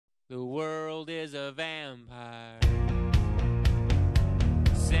The world is a vampire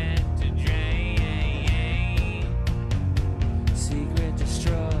sent to drain. Secret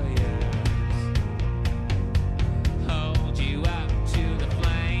destroyers hold you up to the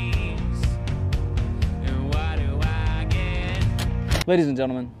flames. And what do I get? Ladies and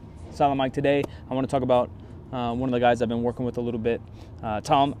gentlemen, Silent Mike. Today I want to talk about one of the guys I've been working with a little bit,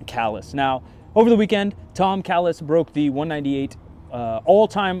 Tom Kallas. Now, over the weekend, Tom Kallas broke the 198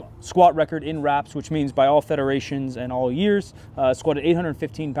 all-time squat record in reps, which means by all federations and all years, squatted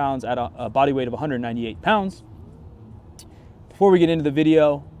 815 pounds at a body weight of 198 pounds. Before we get into the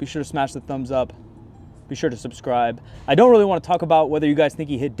video, be sure to smash the thumbs up. Be sure to subscribe. I don't really want to talk about whether you guys think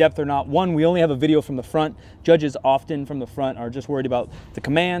he hit depth or not. One, we only have a video from the front. Judges often from the front are just worried about the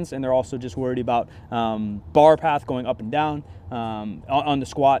commands, and they're also just worried about bar path going up and down on the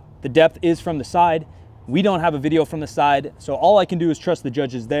squat. The depth is from the side. We don't have a video from the side, so all I can do is trust the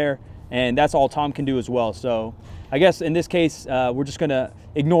judges there, and that's all Tom can do as well. So I guess in this case, we're just gonna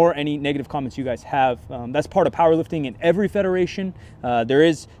ignore any negative comments you guys have. That's part of powerlifting in every federation. There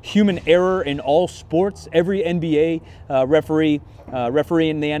is human error in all sports. Every NBA referee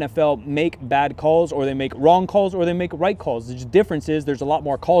in the NFL make bad calls, or they make wrong calls, or they make right calls. The difference is there's a lot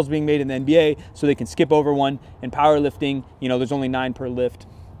more calls being made in the NBA, so they can skip over one. In powerlifting, you know, there's only 9 per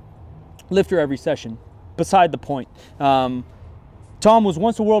lifter every session. Beside the point. Tom was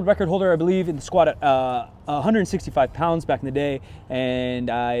once a world record holder, I believe, in the squat at 165 pounds back in the day, and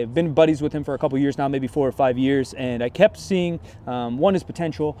I've been buddies with him for a couple years now, maybe 4 or 5 years, and I kept seeing, one, his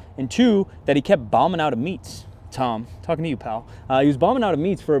potential, and two, that he kept bombing out of meets. Tom, talking to you, pal. He was bombing out of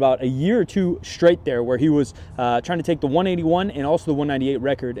meets for about a year or two straight there, where he was trying to take the 181 and also the 198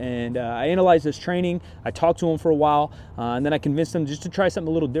 record. And I analyzed his training. I talked to him for a while, and then I convinced him just to try something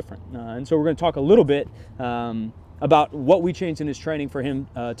a little different. And so we're going to talk a little bit about what we changed in his training for him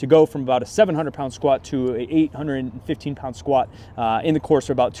to go from about a 700-pound squat to a 815-pound squat in the course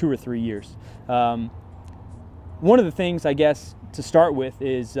of about 2 or 3 years. One of the things, I guess, to start with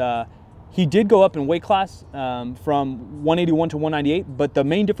is he did go up in weight class from 181 to 198, but the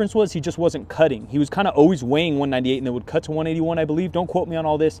main difference was he just wasn't cutting. He was kind of always weighing 198 and then would cut to 181, I believe. Don't quote me on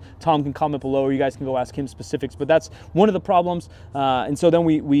all this. Tom can comment below, or you guys can go ask him specifics, but that's one of the problems. And so then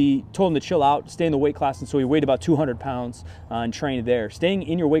we told him to chill out, stay in the weight class, and so he weighed about 200 pounds and trained there. Staying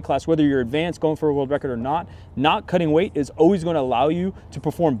in your weight class, whether you're advanced, going for a world record or not cutting weight is always going to allow you to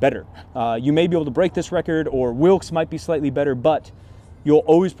perform better. You may be able to break this record, or Wilkes might be slightly better, but you'll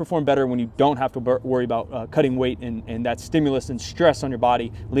always perform better when you don't have to worry about cutting weight and that stimulus and stress on your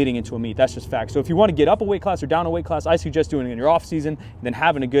body leading into a meet. That's just fact. So if you want to get up a weight class or down a weight class, I suggest doing it in your off season and then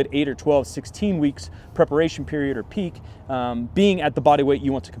having a good 8 or 12, 16 weeks preparation period or peak, being at the body weight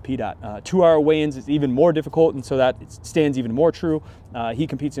you want to compete at. 2-hour weigh-ins is even more difficult, and so that stands even more true. He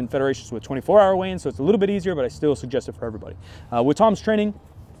competes in federations with 24-hour weigh-ins, so it's a little bit easier, but I still suggest it for everybody. With Tom's training,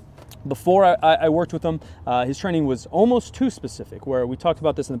 before I worked with him, his training was almost too specific, where we talked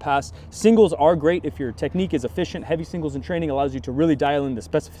about this in the past. Singles are great if your technique is efficient. Heavy singles in training allows you to really dial in the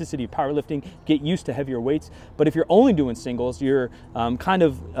specificity of powerlifting, get used to heavier weights. But if you're only doing singles, you're kind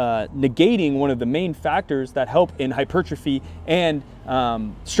of negating one of the main factors that help in hypertrophy and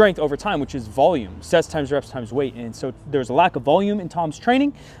strength over time, which is volume, sets times reps times weight. And so there's a lack of volume in Tom's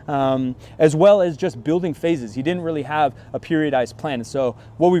training, as well as just building phases. He didn't really have a periodized plan. And so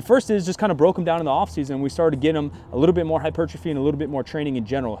what we first did is just kind of broke him down in the off season. We started to get him a little bit more hypertrophy and a little bit more training in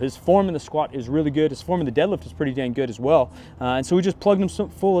general. His form in the squat is really good. His form in the deadlift is pretty dang good as well. And so we just plugged him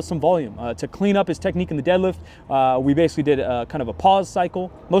full of some volume. To clean up his technique in the deadlift, we basically did kind of a pause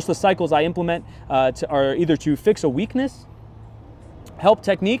cycle. Most of the cycles I implement are either to fix a weakness, help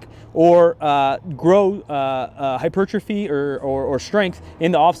technique, or grow hypertrophy or strength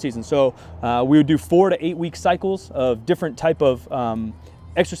in the off season. So we would do 4 to 8 week cycles of different type of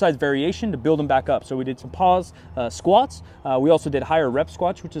exercise variation to build them back up. So we did some pause squats. We also did higher rep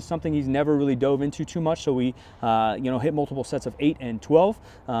squats, which is something he's never really dove into too much. So we hit multiple sets of 8 and 12.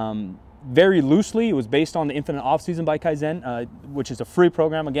 Very loosely, it was based on the Infinite Off-Season by Kaizen, which is a free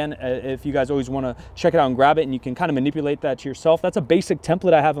program. Again, if you guys always want to check it out and grab it, and you can kind of manipulate that to yourself. That's a basic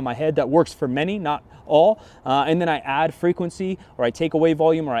template I have in my head that works for many, not all. And then I add frequency, or I take away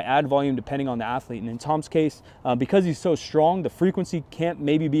volume, or I add volume depending on the athlete. And in Tom's case, because he's so strong, the frequency can't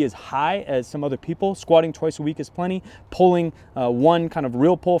maybe be as high as some other people. Squatting twice a week is plenty. Pulling one kind of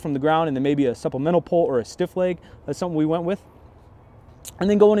real pull from the ground and then maybe a supplemental pull or a stiff leg, that's something we went with. And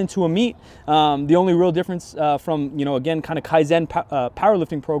then going into a meet, the only real difference from, again, kind of Kaizen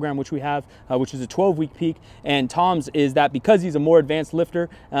powerlifting program, which we have, which is a 12-week peak, and Tom's, is that because he's a more advanced lifter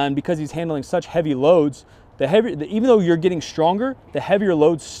and because he's handling such heavy loads, even though you're getting stronger, the heavier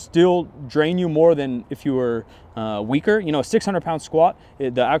loads still drain you more than if you were weaker. You know, a 600-pound squat,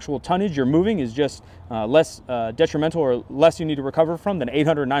 the actual tonnage you're moving is just less detrimental or less you need to recover from than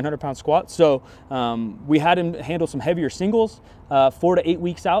 800, 900-pound squat. So we had him handle some heavier singles 4 to 8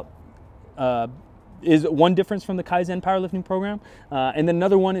 weeks out. Is one difference from the Kaizen powerlifting program. And then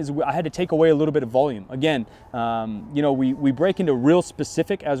another one is I had to take away a little bit of volume. Again, you know, we break into real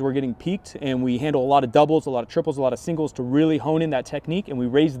specific as we're getting peaked, and we handle a lot of doubles, a lot of triples, a lot of singles to really hone in that technique, and we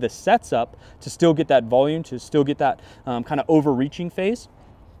raise the sets up to still get that volume, to still get that kind of overreaching phase.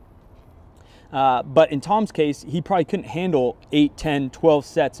 But in Tom's case, he probably couldn't handle 8, 10, 12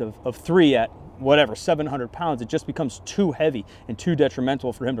 sets of 3 at whatever, 700 pounds. It just becomes too heavy and too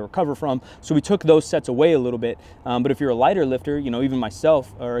detrimental for him to recover from. So we took those sets away a little bit. But if you're a lighter lifter, you know, even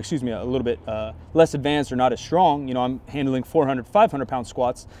myself, or excuse me, a little bit less advanced or not as strong, you know, I'm handling 400, 500 pound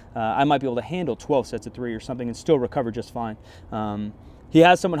squats. I might be able to handle 12 sets of 3 or something and still recover just fine. He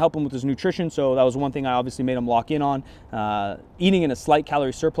has someone help him with his nutrition, so that was one thing I obviously made him lock in on. Eating in a slight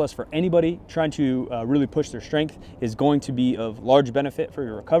calorie surplus for anybody trying to really push their strength is going to be of large benefit for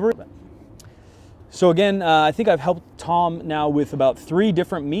your recovery. So again, I think I've helped Tom now with about 3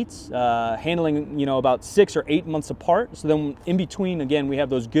 different meets, handling, you know, about 6 or 8 months apart. So then in between, again, we have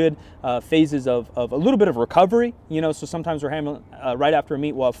those good phases of a little bit of recovery, you know, so sometimes we're handling right after a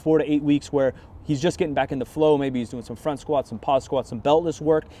meet, we'll have 4 to 8 weeks where he's just getting back into flow. Maybe he's doing some front squats, some pause squats, some beltless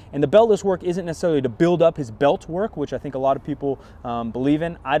work. And the beltless work isn't necessarily to build up his belt work, which I think a lot of people believe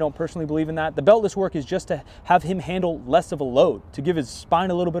in. I don't personally believe in that. The beltless work is just to have him handle less of a load, to give his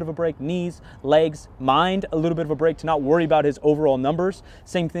spine a little bit of a break, knees, legs, mind a little bit of a break, to not worry about his overall numbers.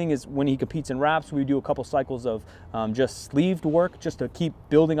 Same thing as when he competes in wraps. We do a couple cycles of just sleeved work just to keep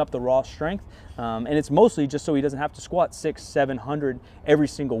building up the raw strength. And it's mostly just so he doesn't have to squat 600, 700 every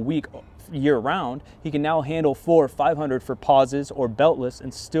single week year round. He can now handle 400 or 500 for pauses or beltless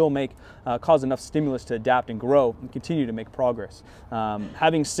and still make cause enough stimulus to adapt and grow and continue to make progress.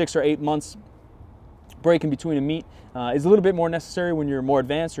 Having 6 or 8 months break in between a meet is a little bit more necessary when you're more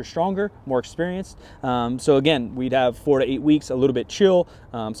advanced or stronger, more experienced. So again, we'd have 4 to 8 weeks, a little bit chill,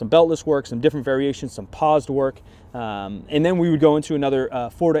 some beltless work, some different variations, some paused work. And then we would go into another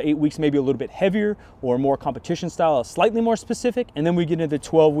 4 to 8 weeks, maybe a little bit heavier or more competition style, slightly more specific. And then we get into the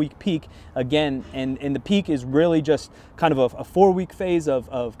 12-week peak again. And the peak is really just kind of a 4-week phase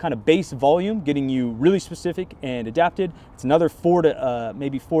of kind of base volume, getting you really specific and adapted. It's another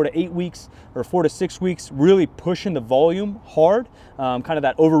maybe 4 to 8 weeks or 4 to 6 weeks, really pushing the volume hard, kind of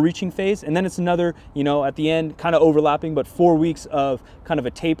that overreaching phase. And then it's another, you know, at the end, kind of overlapping, but 4 weeks of kind of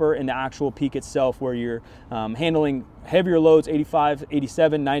a taper in the actual peak itself, where you're handling heavier loads, 85,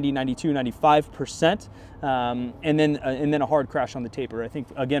 87, 90, 92, 95%, and then a hard crash on the taper. I think,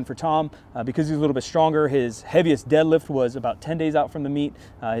 again, for Tom, because he's a little bit stronger, his heaviest deadlift was about 10 days out from the meet.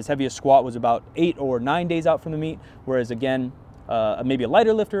 His heaviest squat was about 8 or 9 days out from the meet, whereas, again, maybe a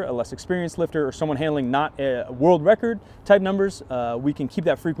lighter lifter, a less experienced lifter, or someone handling not a world record type numbers, we can keep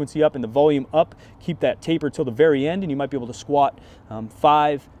that frequency up and the volume up, keep that taper till the very end, and you might be able to squat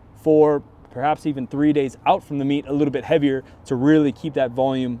 5, 4, perhaps even 3 days out from the meet, a little bit heavier, to really keep that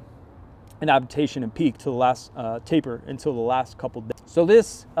volume and adaptation and peak to the last taper until the last couple days. So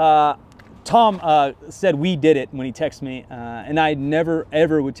this, Tom said we did it when he texted me, and I never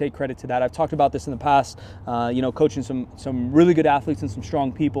ever would take credit to that. I've talked about this in the past, you know, coaching some really good athletes and some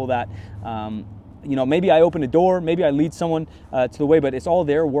strong people that, you know, maybe I open a door, maybe I lead someone to the way, but it's all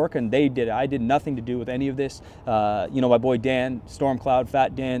their work and they did it. I did nothing to do with any of this. You know, my boy Dan, Stormcloud,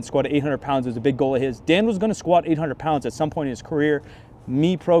 Fat Dan, squatted 800 pounds. It was a big goal of his. Dan was going to squat 800 pounds at some point in his career.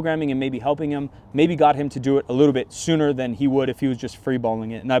 Me programming and maybe helping him maybe got him to do it a little bit sooner than he would if he was just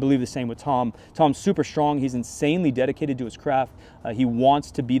freeballing it. And I believe the same with Tom. Tom's super strong. He's insanely dedicated to his craft. He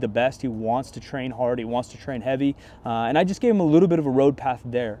wants to be the best. He wants to train hard. He wants to train heavy. And I just gave him a little bit of a road path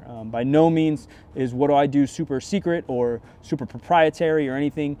there. By no means is what do I do super secret or super proprietary or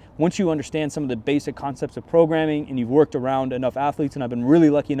anything. Once you understand some of the basic concepts of programming and you've worked around enough athletes, and I've been really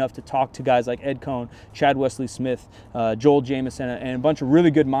lucky enough to talk to guys like Ed Cohn, Chad Wesley Smith, Joel Jamieson, and a bunch of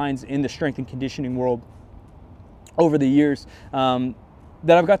really good minds in the strength and conditioning world over the years,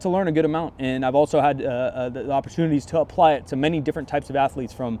 that I've got to learn a good amount. And I've also had the opportunities to apply it to many different types of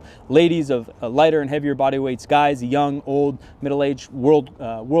athletes, from ladies of lighter and heavier body weights, guys, young, old, middle-aged,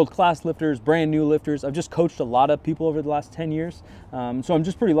 world-class lifters, brand new lifters. I've just coached a lot of people over the last 10 years. So I'm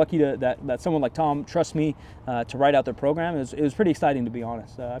just pretty lucky that someone like Tom trusts me to write out their program. It was pretty exciting, to be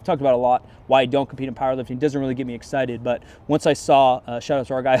honest. I've talked about a lot why I don't compete in powerlifting. It doesn't really get me excited, but once I saw, shout out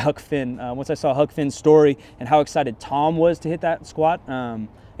to our guy Huck Finn, once I saw Huck Finn's story and how excited Tom was to hit that squat,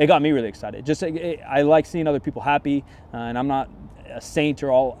 it got me really excited. Just I like seeing other people happy, and I'm not a saint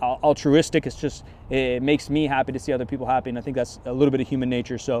or all altruistic. It's just it makes me happy to see other people happy, and I think that's a little bit of human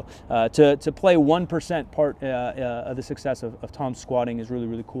nature. So to play 1% part of the success of Tom's squatting is really,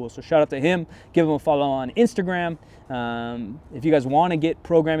 really cool. So shout out to him. Give him a follow on Instagram. If you guys want to get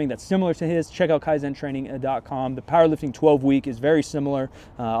programming that's similar to his, check out kaizentraining.com. The powerlifting 12-week is very similar.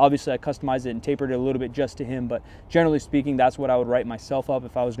 Obviously I customized it and tapered it a little bit just to him, but generally speaking, that's what I would write myself up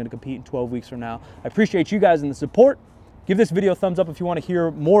if I was going to compete in 12 weeks from now. I appreciate you guys and the support. Give this video a thumbs up if you want to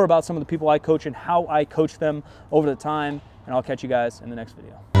hear more about some of the people I coach and how I coach them over the time, and I'll catch you guys in the next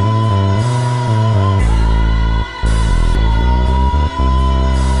video.